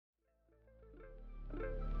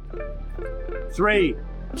3,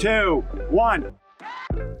 2, 1.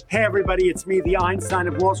 Hey everybody, it's me, the Einstein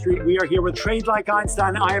of Wall Street. We are here with Trade Like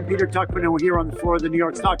Einstein. I am Peter Tuchman, and we're here on the floor of the New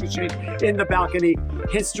York Stock Exchange in the balcony.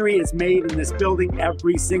 History is made in this building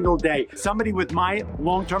every single day. Somebody with my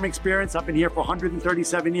long-term experience, I've been here for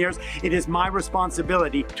 137 years. It is my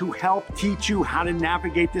responsibility to help teach you how to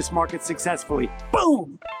navigate this market successfully.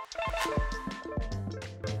 Boom!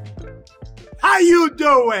 How you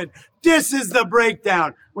doing? This is the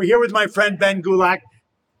breakdown. We're here with my friend Ben Gulak.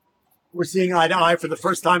 We're seeing eye to eye for the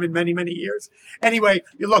first time in many, many years. Anyway,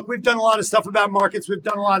 look, we've done a lot of stuff about markets. We've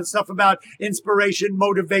done a lot of stuff about inspiration,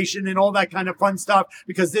 motivation, and all that kind of fun stuff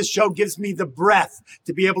because this show gives me the breath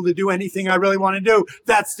to be able to do anything I really want to do.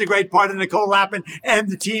 That's the great part of Nicole Lappin and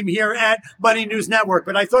the team here at Money News Network.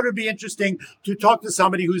 But I thought it would be interesting to talk to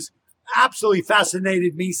somebody who's absolutely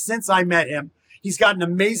fascinated me since I met him. He's got an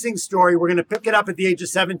amazing story. We're going to pick it up at the age of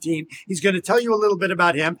 17. He's going to tell you a little bit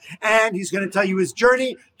about him, and he's going to tell you his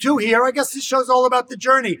journey to here. I guess this show's all about the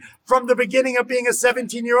journey from the beginning of being a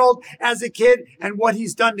 17-year-old as a kid and what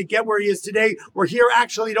he's done to get where he is today. We're here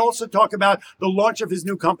actually to also talk about the launch of his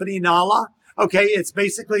new company, Nala. Okay, it's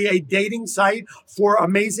basically a dating site for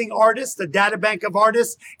amazing artists, a data bank of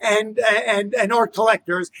artists and art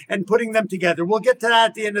collectors, and putting them together. We'll get to that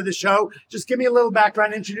at the end of the show. Just give me a little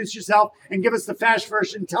background, introduce yourself, and give us the fast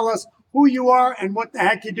version. Tell us who you are and what the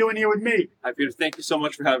heck you're doing here with me. Hi, Peter. Thank you so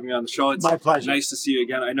much for having me on the show. It's my pleasure. Nice to see you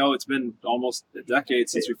again. I know it's been almost a decade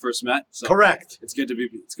since we first met. So correct. It's good to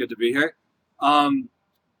be here.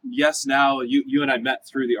 Yes, now you and I met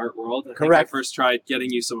through the art world. I correct. think I first tried getting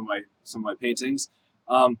you some of my paintings.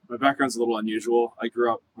 My background's a little unusual. I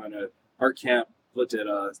grew up in an art camp,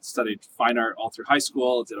 studied fine art all through high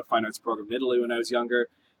school, did a fine arts program in Italy when I was younger,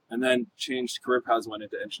 and then changed career paths, went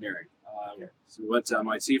into engineering. So we went to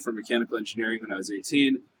MIT for mechanical engineering when I was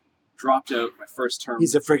 18, dropped out my first term.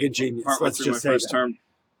 He's a friggin' genius. Let's just say my first term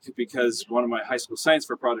because one of my high school science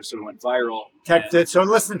fair projects sort of went viral. So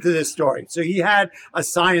listen to this story. So he had a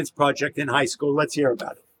science project in high school. Let's hear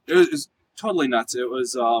about it. It was totally nuts. It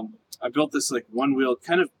was, I built this like one-wheel,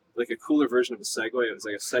 kind of like a cooler version of a Segway. It was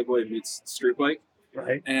like a Segway meets street bike.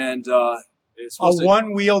 Right. And it's a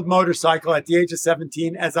one-wheeled motorcycle at the age of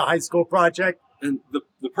 17 as a high school project. And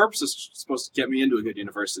the purpose is supposed to get me into a good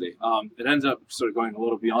university. It ended up sort of going a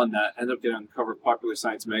little beyond that. Ended up getting on the cover of Popular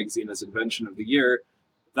Science magazine as Invention of the Year.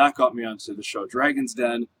 That got me onto the show Dragon's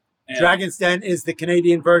Den. And Dragon's Den is the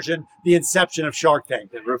Canadian version, the inception of Shark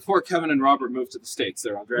Tank. Before Kevin and Robert moved to the States,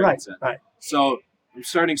 they're on Dragon's Den. Right. So I'm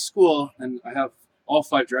starting school, and I have all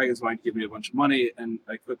 5 dragons wanting to give me a bunch of money, and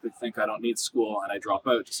I quickly think I don't need school, and I drop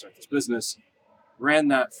out to start this business. Ran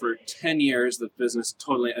that for 10 years. The business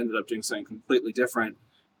totally ended up doing something completely different.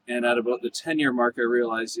 And at about the 10-year mark, I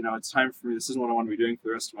realized, it's time for me. This isn't what I want to be doing for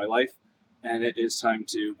the rest of my life. And it is time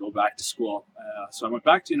to go back to school. So I went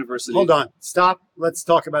back to university. Hold on. Stop. Let's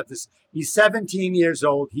talk about this. He's 17 years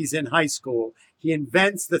old. He's in high school. He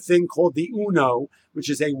invents the thing called the Uno, which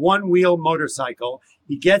is a one-wheel motorcycle.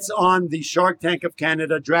 He gets on the Shark Tank of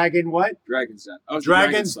Canada, Dragon's Den. Oh,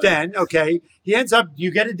 Dragon's Den. Okay. He ends up, you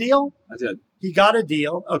get a deal? I did. He got a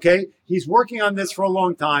deal. Okay. He's working on this for a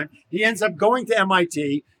long time. He ends up going to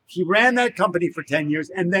MIT. He ran that company for 10 years.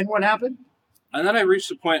 And then what happened? And then I reached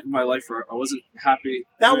a point in my life where I wasn't happy.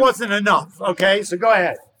 That wasn't enough. Okay, so go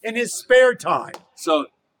ahead. In his spare time. So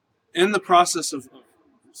in the process of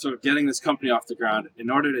sort of getting this company off the ground, in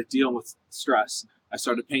order to deal with stress, I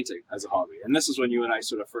started painting as a hobby. And this is when you and I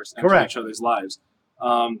sort of first entered each other's lives.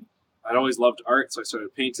 I'd always loved art, so I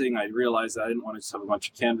started painting. I realized that I didn't want to just have a bunch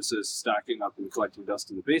of canvases stacking up and collecting dust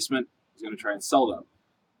in the basement. I was going to try and sell them.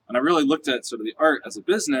 And I really looked at sort of the art as a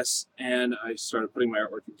business, and I started putting my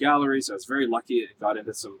artwork in galleries. I was very lucky. I got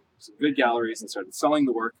into some good galleries and started selling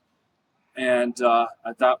the work. And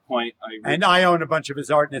at that point, I own a bunch of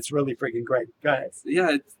his art, and it's really freaking great. Go ahead.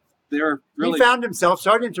 Yeah, they were really... He found himself,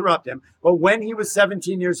 sorry to interrupt him, but when he was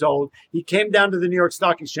 17 years old, he came down to the New York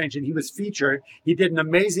Stock Exchange, and he was featured. He did an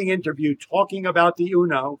amazing interview talking about the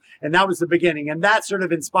Uno, and that was the beginning. And that sort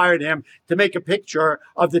of inspired him to make a picture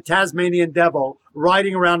of the Tasmanian devil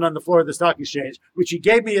riding around on the floor of the stock exchange, which he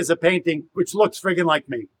gave me as a painting, which looks friggin' like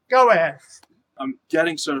me. Go ahead. I'm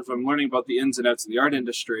learning about the ins and outs of the art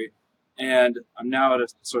industry, and I'm now at a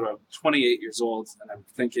sort of 28 years old, and I'm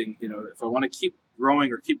thinking, if I want to keep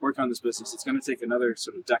growing or keep working on this business, it's going to take another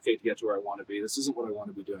sort of decade to get to where I want to be. This isn't what I want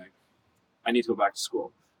to be doing. I need to go back to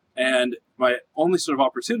school. And my only sort of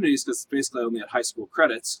opportunities, because basically I only had high school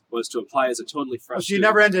credits, was to apply as a totally fresh So you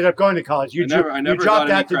never ended up going to college. You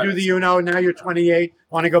dropped out to do the Uno, and now you're 28,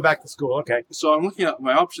 want to go back to school. Okay. So I'm looking at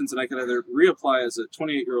my options, and I could either reapply as a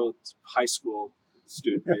 28-year-old high school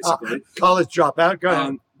student, basically. College dropout. Go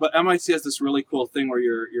ahead. But MIT has this really cool thing where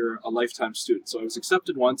you're a lifetime student. So I was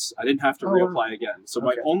accepted once. I didn't have to reapply again. So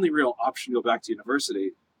my only real option to go back to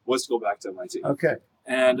university was to go back to MIT. Okay.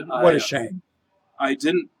 And what a shame. I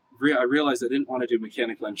realized I didn't want to do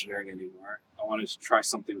mechanical engineering anymore. I wanted to try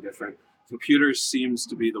something different. Computers seems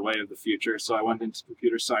to be the way of the future. So I went into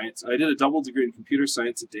computer science. I did a double degree in computer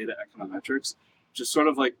science and data econometrics, which is sort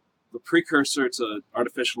of like the precursor to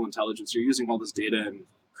artificial intelligence. You're using all this data and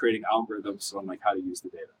creating algorithms on like how to use the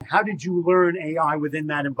data. How did you learn AI within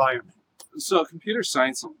that environment? So computer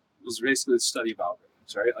science was basically the study of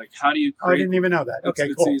algorithms, right? Like how do you create... I didn't even know that. Okay,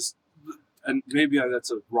 cool. And maybe that's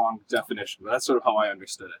a wrong definition, but that's sort of how I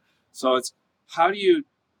understood it. So it's how do you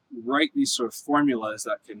write these sort of formulas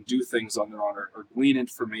that can do things on their own or glean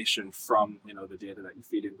information from, the data that you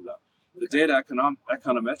feed into them. The data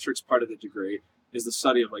econometrics part of the degree is the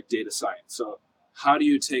study of like data science. So how do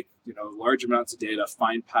you take, large amounts of data,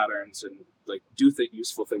 find patterns, and like do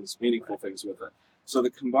useful things, meaningful things with it? So the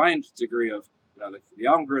combined degree of the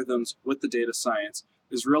algorithms with the data science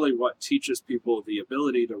is really what teaches people the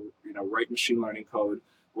ability to write machine learning code,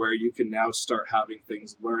 where you can now start having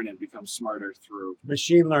things learn and become smarter through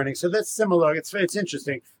machine learning. So that's similar. It's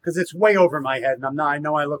interesting because it's way over my head, and I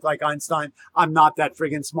know I look like Einstein. I'm not that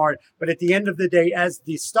friggin' smart. But at the end of the day, as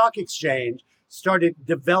the stock exchange started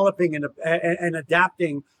developing and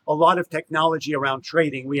adapting a lot of technology around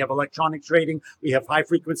trading. We have electronic trading, we have high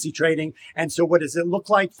frequency trading. And so what does it look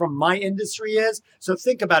like from my industry is, so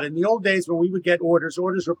think about it. In the old days when we would get orders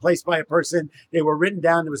were placed by a person. They were written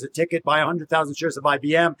down. There was a ticket, buy 100,000 shares of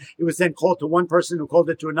IBM. It was then called to one person who called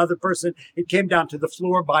it to another person. It came down to the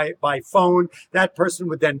floor by phone. That person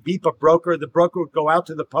would then beep a broker. The broker would go out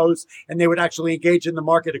to the post and they would actually engage in the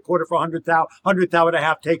market. A quarter for 100,000, 100,000 and a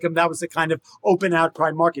half, take them. That was the kind of open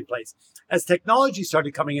outcry marketplace. As technology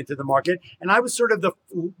started coming into the market, and I was sort of the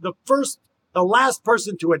last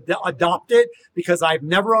person to adopt it because I've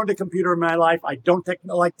never owned a computer in my life. I don't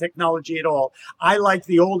like technology at all. I like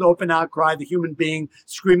the old open outcry, the human being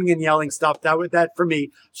screaming and yelling stuff. That for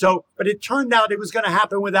me. So, but it turned out it was going to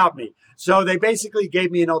happen without me. So they basically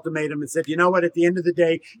gave me an ultimatum and said, you know what, at the end of the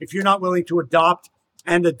day, if you're not willing to adopt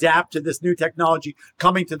and adapt to this new technology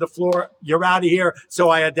coming to the floor, you're out of here. So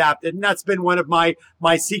I adapted. And that's been one of my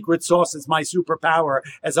secret sauces, my superpower,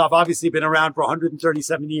 as I've obviously been around for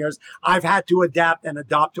 137 years. I've had to adapt and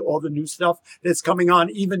adopt to all the new stuff that's coming on,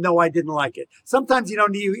 even though I didn't like it. Sometimes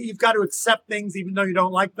you've got to accept things even though you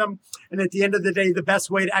don't like them. And at the end of the day, the best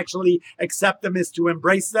way to actually accept them is to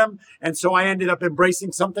embrace them. And so I ended up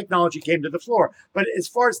embracing some technology came to the floor. But as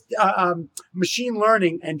far as machine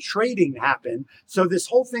learning and trading happened, so this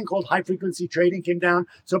whole thing called high frequency trading came down.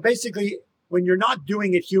 So basically, when you're not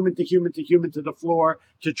doing it human to human to human to the floor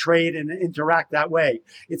to trade and interact that way,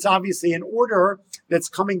 it's obviously an order that's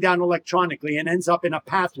coming down electronically and ends up in a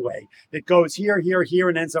pathway that goes here, here, here,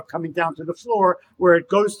 and ends up coming down to the floor where it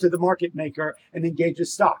goes to the market maker and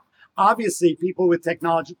engages stock. Obviously, people with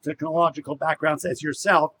technological backgrounds as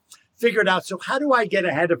yourself figured out, so how do I get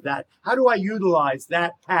ahead of that? How do I utilize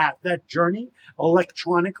that path, that journey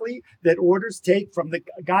electronically that orders take from the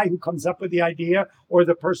guy who comes up with the idea or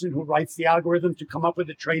the person who writes the algorithm to come up with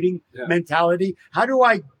the trading mentality? How do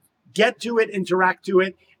I get to it, interact to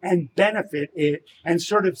it, and benefit it and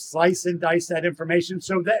sort of slice and dice that information?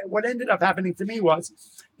 So that what ended up happening to me was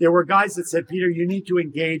there were guys that said, Peter, you need to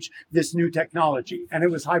engage this new technology. And it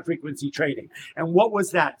was high frequency trading. And what was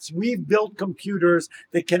that? So we've built computers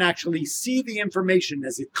that can actually see the information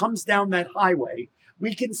as it comes down that highway.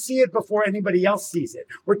 We can see it before anybody else sees it.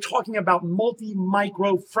 We're talking about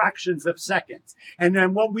multi-micro fractions of seconds. And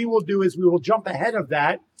then what we will do is we will jump ahead of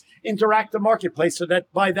that, interact the marketplace so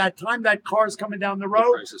that by that time that car is coming down the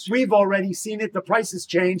road, we've already seen it, the price has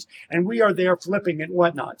changed, and we are there flipping and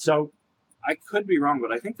whatnot. So I could be wrong,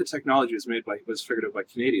 but I think the technology was figured out by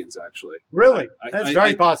Canadians, actually. Really? That's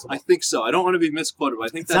very possible. I think so. I don't want to be misquoted, but I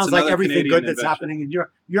think that's sounds like everything Canadian good that's invention. happening in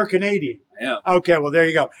you're Canadian. Yeah. Okay, well, there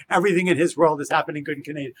you go. Everything in his world is happening good in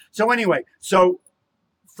Canadian. So anyway,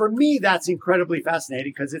 for me, that's incredibly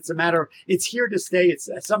fascinating because it's a matter of, it's here to stay. It's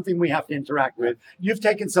something we have to interact with. You've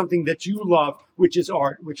taken something that you love, which is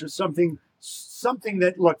art, which is something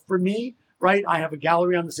that, look, for me, right, I have a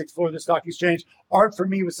gallery on the 6th floor of the Stock Exchange. Art for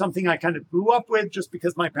me was something I kind of grew up with just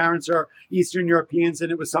because my parents are Eastern Europeans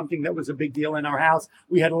and it was something that was a big deal in our house.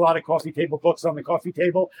 We had a lot of coffee table books on the coffee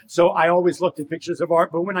table. So I always looked at pictures of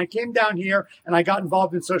art. But when I came down here and I got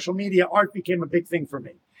involved in social media, art became a big thing for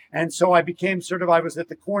me. And so I became I was at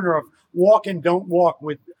the corner of walk and don't walk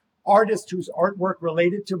with artist whose artwork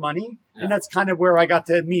related to money. Yeah. And that's kind of where I got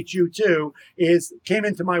to meet you too, came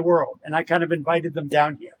into my world, and I kind of invited them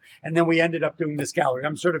down here. And then we ended up doing this gallery.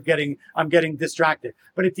 I'm getting distracted.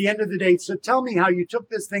 But at the end of the day, so tell me how you took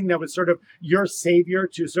this thing that was sort of your savior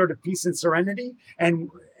to sort of peace and serenity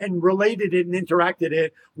and related it and interacted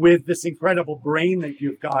it with this incredible brain that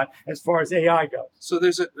you've got as far as AI goes. So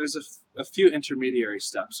there's a few intermediary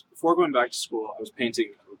steps. Before going back to school, I was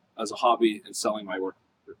painting as a hobby and selling my work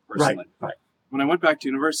personally. Right. When I went back to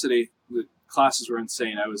university, the classes were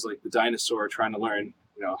insane. I was like the dinosaur trying to learn,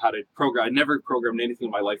 how to program. I never programmed anything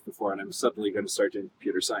in my life before, and I'm suddenly going to start doing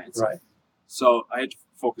computer science. Right. So I had to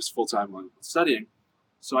focus full time on studying.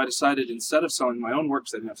 So I decided instead of selling my own work,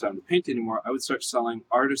 because I didn't have time to paint anymore, I would start selling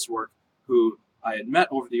artists' work who I had met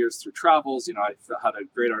over the years through travels. I had a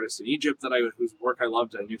great artist in Egypt whose work I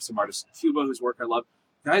loved. I knew some artists in Cuba whose work I loved.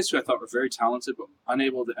 Guys who I thought were very talented, but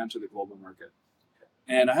unable to enter the global market.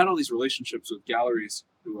 And I had all these relationships with galleries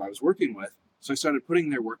who I was working with. So I started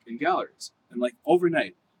putting their work in galleries. And like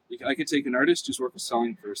overnight, I could take an artist whose work was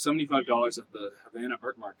selling for $75 at the Havana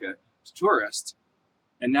art market to tourists,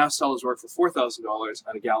 and now sell his work for $4,000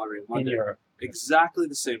 at a gallery in London. Exactly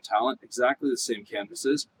the same talent, exactly the same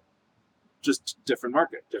canvases, just different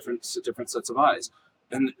market, different sets of eyes.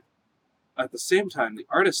 And at the same time, the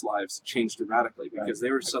artists' lives changed dramatically because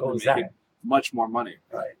they were suddenly making much more money.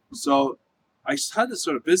 Right. So I had this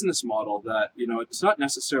sort of business model that, it's not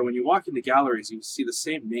necessary. When you walk into galleries, you see the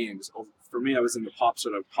same names. For me, I was in the pop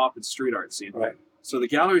and street art scene. Right. So the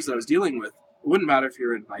galleries that I was dealing with, it wouldn't matter if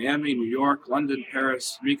you're in Miami, New York, London,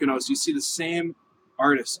 Paris, Mykonos, you see the same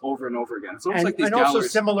artists over and over again. It's almost like these galleries. Also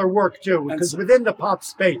similar work too, because within the pop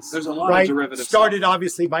space, there's a lot of derivative started stuff.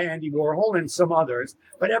 Obviously by Andy Warhol and some others,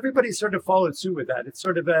 but everybody sort of followed suit with that. It's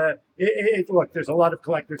sort of look, there's a lot of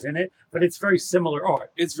collectors in it, but it's very similar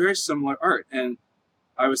art. It's very similar art. And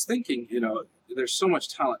I was thinking, there's so much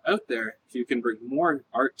talent out there. If you can bring more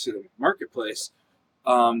art to the marketplace,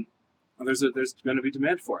 there's going to be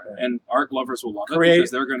demand for it. Right. And art lovers will love it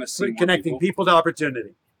because they're going to see more connecting people to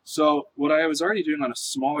opportunity. So what I was already doing on a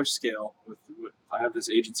smaller scale, I have this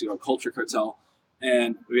agency called Culture Cartel,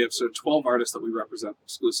 and we have sort of 12 artists that we represent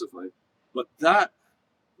exclusively. But that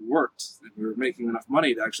worked, and we were making enough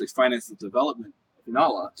money to actually finance the development of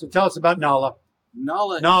Nala. So tell us about Nala.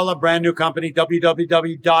 Nala, brand new company,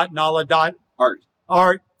 www.nala.art.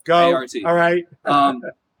 Art, go. A-R-T. All right.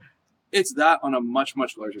 It's that on a much,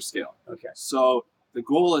 much larger scale. Okay. So the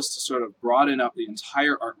goal is to sort of broaden up the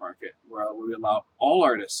entire art market, where we allow all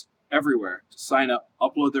artists everywhere to sign up,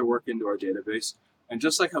 upload their work into our database. And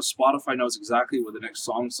just like how Spotify knows exactly what the next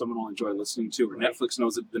song someone will enjoy listening to, or Netflix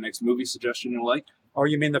knows the next movie suggestion you'll like. Or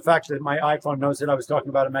you mean the fact that my iPhone knows that I was talking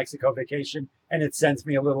about a Mexico vacation and it sends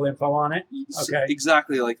me a little info on it? Okay.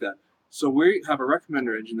 Exactly like that. So we have a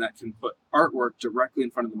recommender engine that can put artwork directly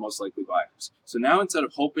in front of the most likely buyers. So now instead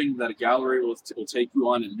of hoping that a gallery will take you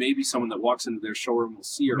on and maybe someone that walks into their showroom will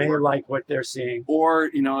see your work, like what they're seeing. Or,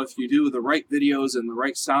 if you do the right videos and the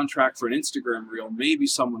right soundtrack for an Instagram reel, maybe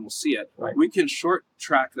someone will see it. Right. We can short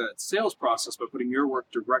track that sales process by putting your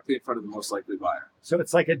work directly in front of the most likely buyer. So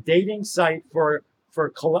it's like a dating site for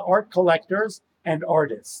art collectors and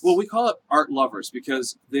artists. Well, we call it art lovers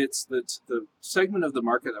because it's the segment of the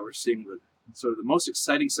market that we're seeing. So the most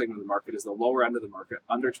exciting segment of the market is the lower end of the market,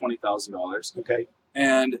 under $20,000. Okay.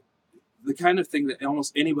 And the kind of thing that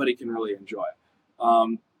almost anybody can really enjoy.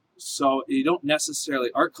 So you don't necessarily,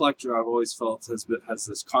 art collector, I've always felt has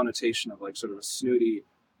this connotation of like sort of a snooty.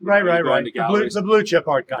 Right. The blue chip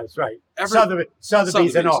art guys, right.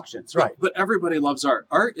 Sotheby's and auctions, right. But everybody loves art.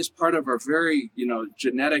 Art is part of our very,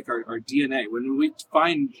 genetic, our DNA. When we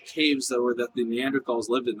find caves that the Neanderthals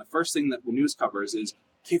lived in, the first thing that the news covers is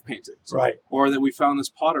cave paintings. Right. Or that we found this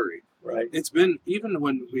pottery. Right. It's been, even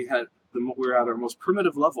when we were at our most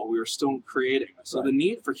primitive level, we were still creating. So the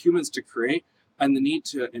need for humans to create and the need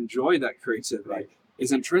to enjoy that creativity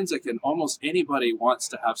is intrinsic, and almost anybody wants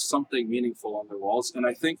to have something meaningful on their walls. And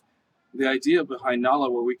I think the idea behind Nala,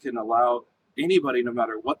 where we can allow anybody, no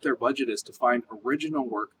matter what their budget is, to find original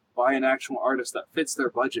work by an actual artist that fits their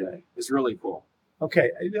budget is really cool. Okay.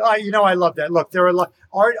 I love that. Look, there are a lot.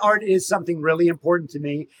 Art is something really important to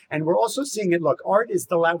me. And we're also seeing it. Look, art is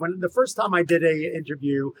the first time I did a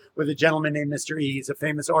interview with a gentleman named Mr. E, he's a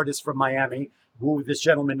famous artist from Miami, who this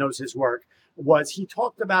gentleman knows his work. He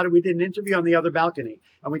talked about it. We did an interview on the other balcony,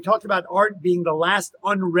 and we talked about art being the last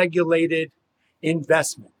unregulated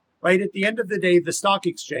investment, right? At the end of the day, the stock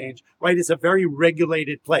exchange, right, is a very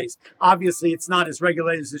regulated place. Obviously, it's not as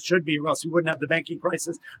regulated as it should be, or else we wouldn't have the banking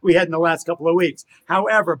crisis we had in the last couple of weeks.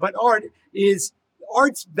 However, but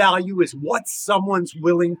art's value is what someone's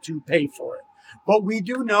willing to pay for it. But we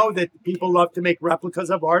do know that people love to make replicas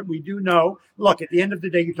of art. We do know, look, at the end of the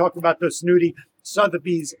day, you talked about those snooty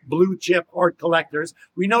Sotheby's blue chip art collectors.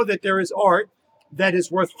 We know that there is art that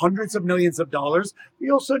is worth hundreds of millions of dollars. We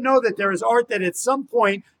also know that there is art that at some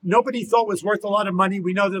point nobody thought was worth a lot of money.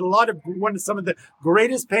 We know that some of the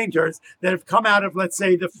greatest painters that have come out of, let's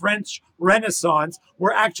say, the French Renaissance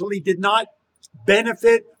did not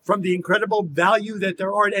benefit from the incredible value that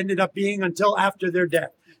their art ended up being until after their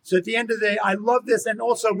death. So at the end of the day, I love this. And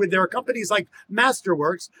also there are companies like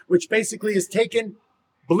Masterworks, which basically has taken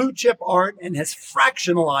blue chip art and has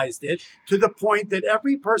fractionalized it to the point that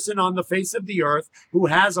every person on the face of the earth who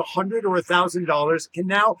has $100 or $1,000 can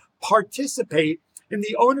now participate in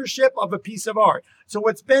the ownership of a piece of art. So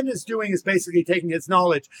what Ben is doing is basically taking his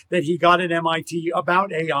knowledge that he got at MIT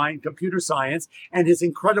about AI and computer science and his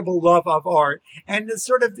incredible love of art. And it's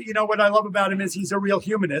sort of, what I love about him is he's a real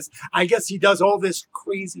humanist. I guess he does all this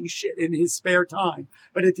crazy shit in his spare time.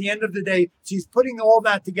 But at the end of the day, he's putting all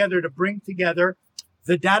that together to bring together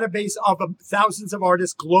the database of thousands of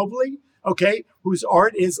artists globally, okay, whose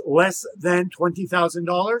art is less than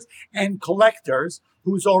 $20,000, and collectors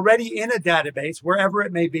who's already in a database, wherever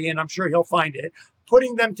it may be, and I'm sure he'll find it,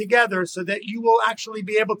 putting them together so that you will actually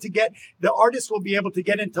be able to the artists will be able to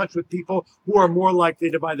get in touch with people who are more likely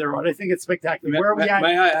to buy their art. I think it's spectacular. May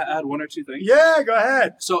I add one or two things? Yeah, go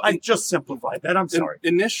ahead. So I just simplified that. I'm sorry.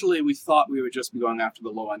 Initially, we thought we would just be going after the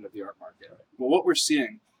low end of the art market. But what we're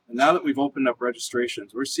seeing, and now that we've opened up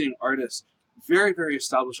registrations, we're seeing artists, very, very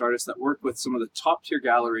established artists that work with some of the top tier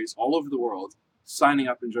galleries all over the world, signing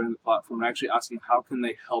up and joining the platform and actually asking how can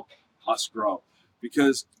they help us grow.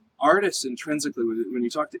 Because artists intrinsically, when you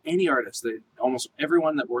talk to any artist, almost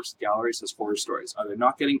everyone that works at galleries has horror stories. Either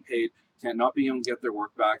not getting paid, not being able to get their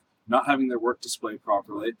work back, not having their work displayed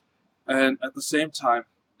properly. And at the same time,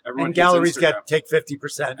 everyone galleries take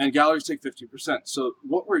 50%. And galleries take 50%. So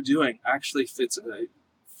what we're doing actually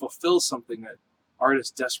fulfills something that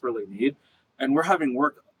artists desperately need. And we're having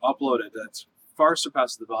work uploaded that's far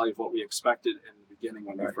surpasses the value of what we expected in the beginning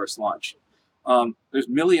when we first launched. There's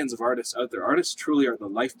millions of artists out there. Artists truly are the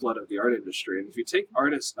lifeblood of the art industry. And if you take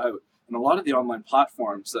artists out, and a lot of the online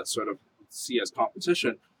platforms that sort of see as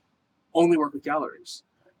competition only work with galleries.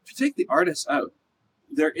 If you take the artists out,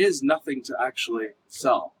 there is nothing to actually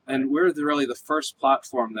sell. And we're really the first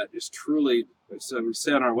platform that is truly, so we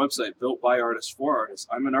say on our website, built by artists for artists.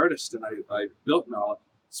 I'm an artist and I built Nala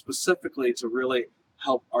specifically to really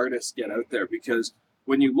help artists get out there, because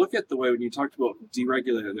when you look at the way, when you talked about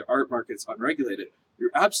deregulated, the art market's unregulated, you're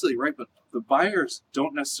absolutely right, but the buyers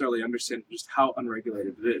don't necessarily understand just how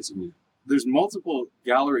unregulated it is. Mm-hmm. There's multiple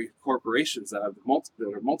gallery corporations that are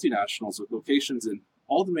multinationals with locations in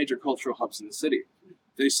all the major cultural hubs in the city.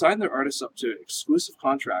 They sign their artists up to exclusive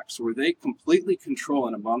contracts where they completely control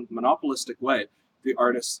in a monopolistic way the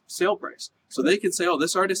artist's sale price. So they can say, oh,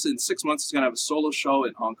 this artist in 6 months is going to have a solo show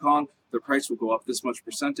in Hong Kong. Their price will go up this much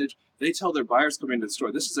percentage. They tell their buyers coming to the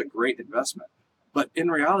store, this is a great investment. But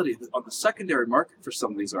in reality, on the secondary market for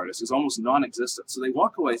some of these artists is almost non-existent. So they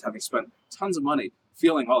walk away having spent tons of money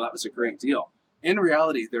feeling, oh, that was a great deal. In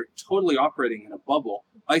reality, they're totally operating in a bubble,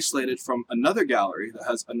 isolated from another gallery that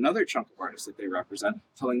has another chunk of artists that they represent,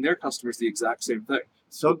 telling their customers the exact same thing.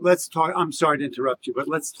 So let's talk, I'm sorry to interrupt you, but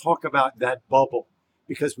let's talk about that bubble,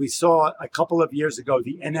 because we saw a couple of years ago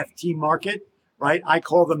the NFT market, right? I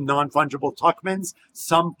call them non-fungible tuckmans.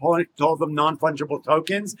 Some call them non-fungible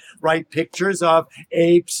tokens, right? Pictures of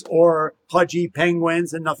apes or pudgy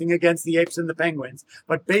penguins, and nothing against the apes and the penguins.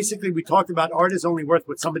 But basically, we talked about art is only worth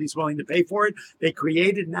what somebody's willing to pay for it. They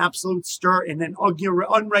created an absolute stir in an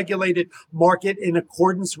unregulated market in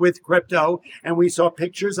accordance with crypto. And we saw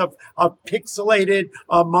pictures of pixelated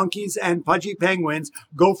monkeys and pudgy penguins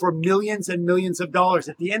go for millions and millions of dollars.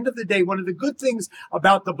 At the end of the day, one of the good things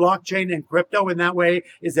about the blockchain and crypto in that way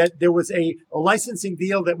is that there was a licensing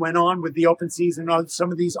deal that went on with the OpenSeas and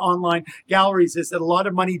some of these online galleries, is that a lot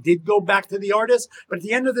of money did go back to the artists. But at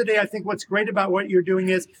the end of the day, I think what's great about what you're doing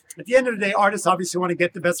is, at the end of the day, artists obviously want to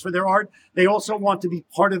get the best for their art. They also want to be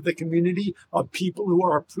part of the community of people who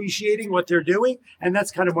are appreciating what they're doing. And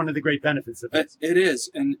that's kind of one of the great benefits of it. It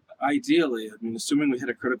is. And ideally, I mean, assuming we hit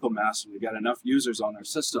a critical mass and we got enough users on our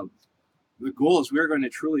system, the goal is we're going to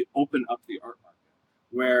truly open up the art market,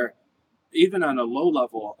 where even on a low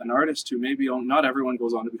level, an artist who maybe not everyone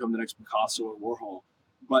goes on to become the next Picasso or Warhol,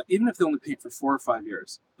 but even if they only paint for 4 or 5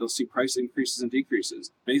 years, they'll see price increases and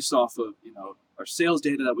decreases based off of, our sales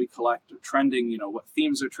data that we collect, or trending, what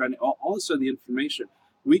themes are trending, all this sort of the information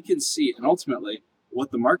we can see, and ultimately what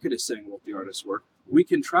the market is saying about the artist's work. We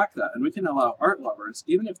can track that, and we can allow art lovers,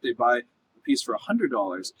 even if they buy piece for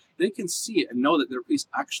 $100, they can see it and know that their piece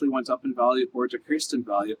actually went up in value or decreased in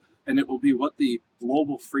value, and it will be what the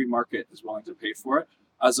global free market is willing to pay for it,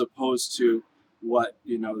 as opposed to what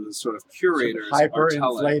the sort of curators are telling.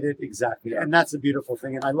 Hyper-inflated, exactly. And that's a beautiful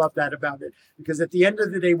thing, and I love that about it, because at the end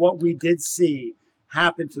of the day, what we did see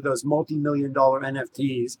happen to those multi-million-dollar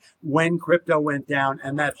NFTs when crypto went down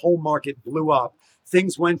and that whole market blew up.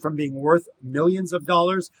 Things went from being worth millions of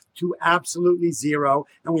dollars to absolutely zero.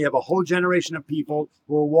 And we have a whole generation of people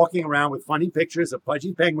who are walking around with funny pictures of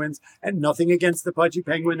pudgy penguins, and nothing against the pudgy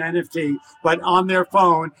penguin NFT, but on their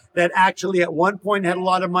phone, that actually at one point had a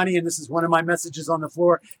lot of money. And this is one of my messages on the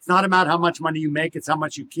floor. It's not about how much money you make, it's how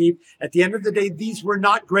much you keep. At the end of the day, these were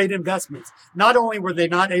not great investments. Not only were they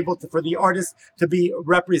not able to, for the artists to be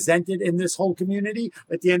represented in this whole community,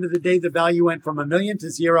 at the end of the day, the value went from $1 million to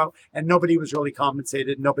zero, and nobody was really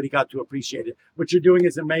compensated. Nobody got to appreciate it. What you're doing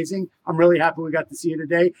is amazing. I'm really happy we got to see you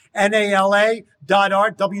today. NALA.art,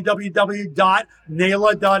 www.nala.art.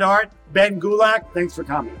 Ben Gulak, thanks for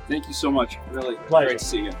coming. Thank you so much. Really pleasure great to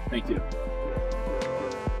see you. Thank you.